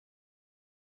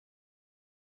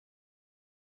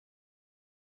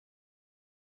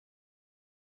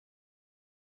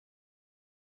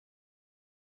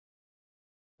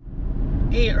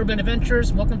Hey Urban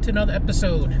Adventures, welcome to another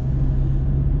episode.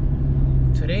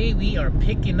 Today we are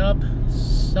picking up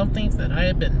something that I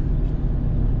have been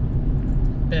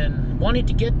wanting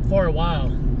to get for a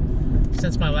while,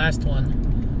 since my last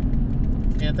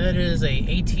one, and that is a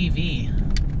ATV.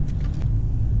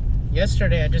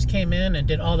 Yesterday I just came in and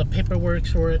did all the paperwork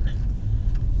for it,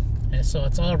 and so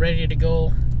it's all ready to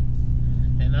go,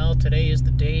 and now today is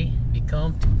the day we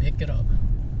come to pick it up.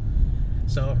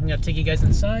 So I'm going to take you guys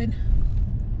inside.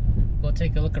 We'll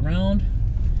take a look around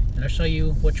and I'll show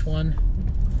you which one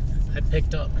I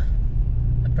picked up.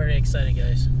 I'm pretty excited,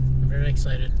 guys. I'm very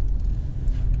excited.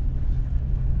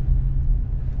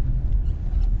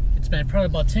 It's been probably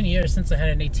about 10 years since I had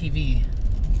an ATV,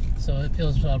 so it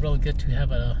feels really good to have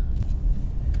to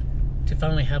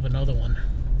finally have another one.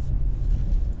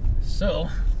 So,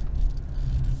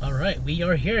 all right, we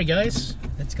are here, guys.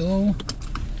 Let's go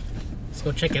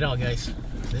check it out, guys.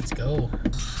 Let's go.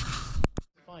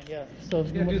 Yeah, so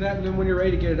you're gonna do that, and then when you're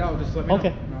ready to get it out, just let me know.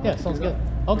 Okay, yeah, sounds good.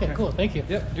 Okay, cool, thank you.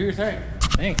 Yep, do your thing.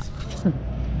 Thanks.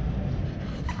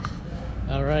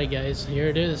 All right, guys, here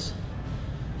it is.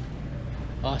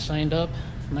 All shined up,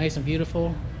 nice and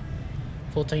beautiful.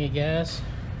 Full tank of gas,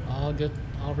 all good,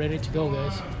 all ready to go,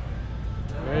 guys.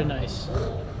 Very nice.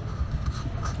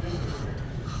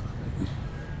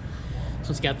 So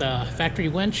it's got the factory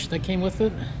winch that came with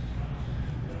it.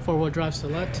 4-wheel drive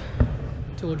select.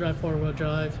 2-wheel drive, 4-wheel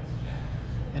drive,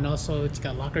 and also it's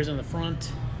got lockers in the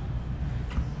front.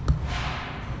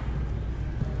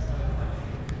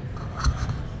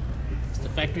 It's the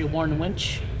factory worn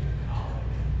winch.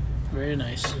 Very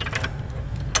nice.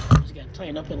 Just gotta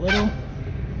tighten up a little.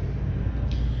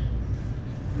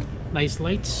 Nice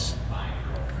lights.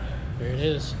 There it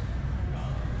is.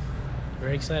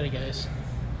 Very excited, guys.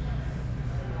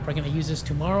 Probably gonna use this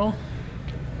tomorrow.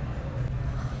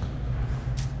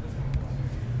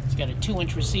 It's got a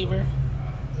 2-inch receiver.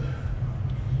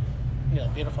 Yeah,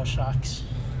 beautiful shocks.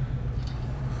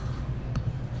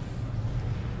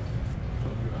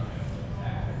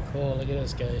 Cool, look at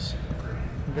this, guys.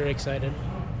 I'm very excited.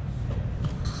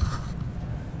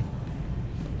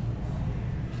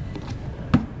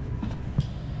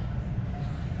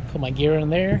 Put my gear in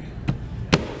there.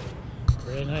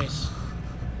 Very nice.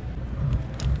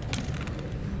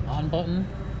 On button.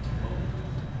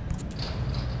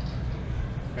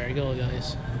 There you go,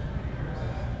 guys.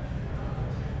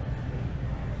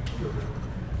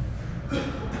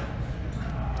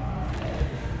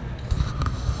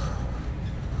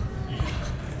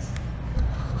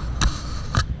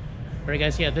 Alright,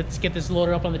 guys, yeah, let's get this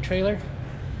loaded up on the trailer,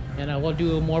 and we'll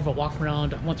do more of a walk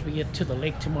around once we get to the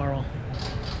lake tomorrow.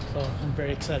 So I'm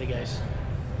very excited, guys.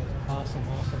 Awesome,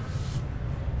 awesome.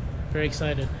 Very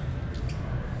excited.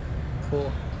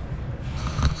 Cool.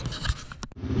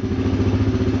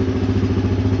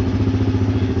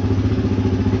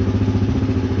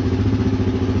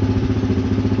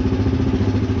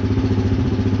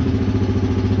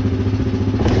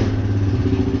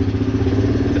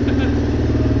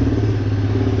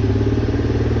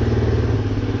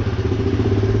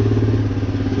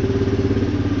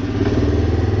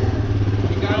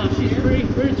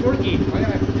 Very torquey. Oh,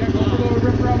 yeah, go for a little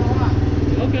rip around the lot.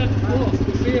 Okay, cool.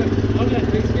 We'll see you. Okay.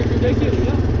 Thank you.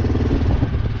 Yeah.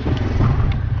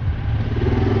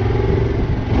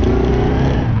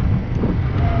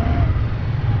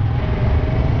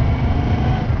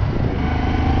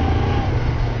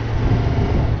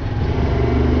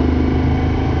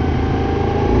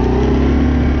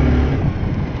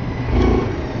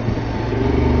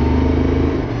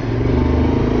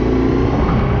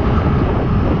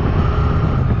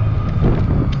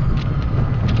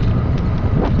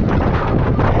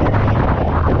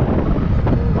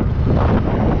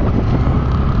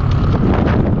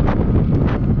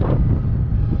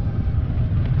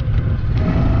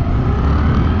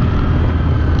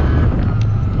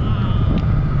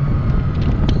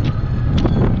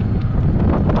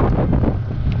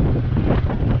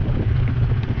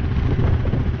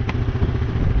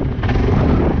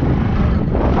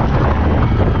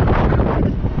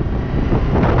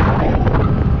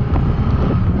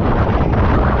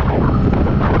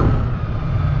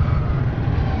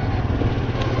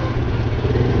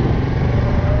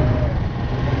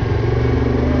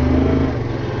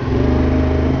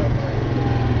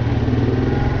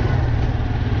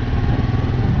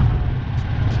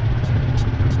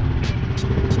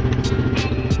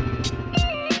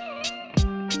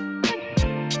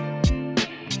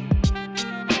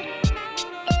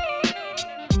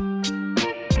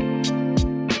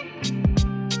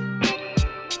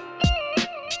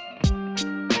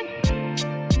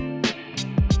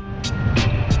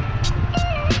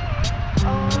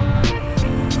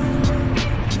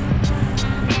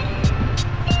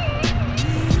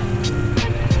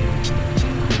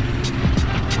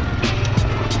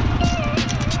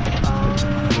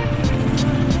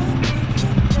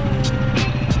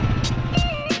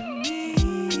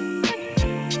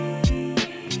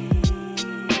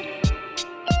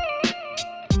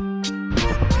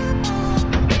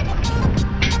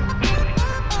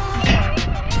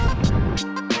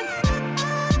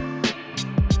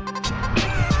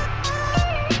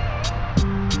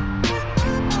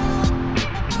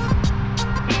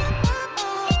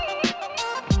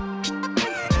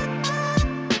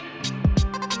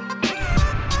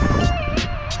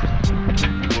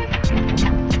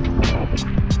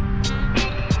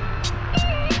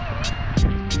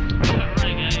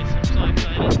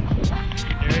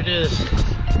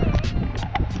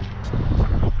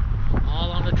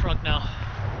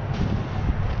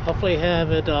 hopefully have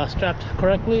it strapped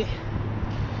correctly.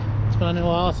 It's been a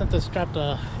while since I strapped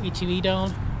a ATV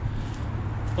down,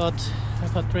 but I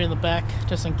put 3 in the back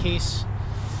just in case.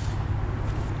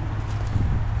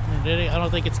 And I don't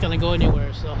think it's gonna go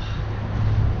anywhere, so.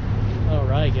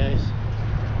 Alright guys,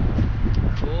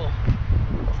 cool.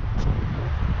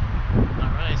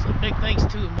 Alright, so big thanks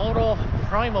to Moto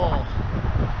Primal.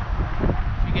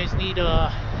 If you guys need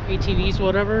ATVs or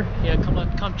whatever, yeah,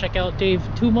 come check out Dave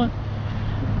Tuma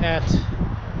at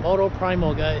Moto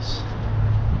Primal, guys.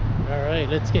 Alright,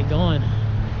 let's get going.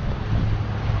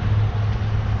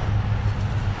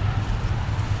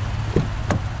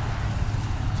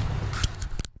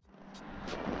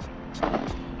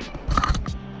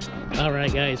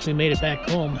 Alright guys, we made it back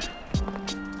home.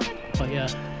 But yeah,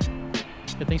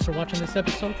 thanks for watching this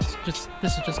episode. This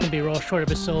is just gonna be a real short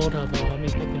episode of me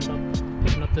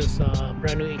picking up this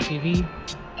brand new ATV,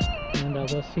 and we'll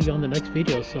see you on the next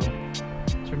video. So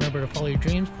remember to follow your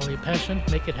dreams, follow your passion,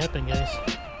 make it happen, guys.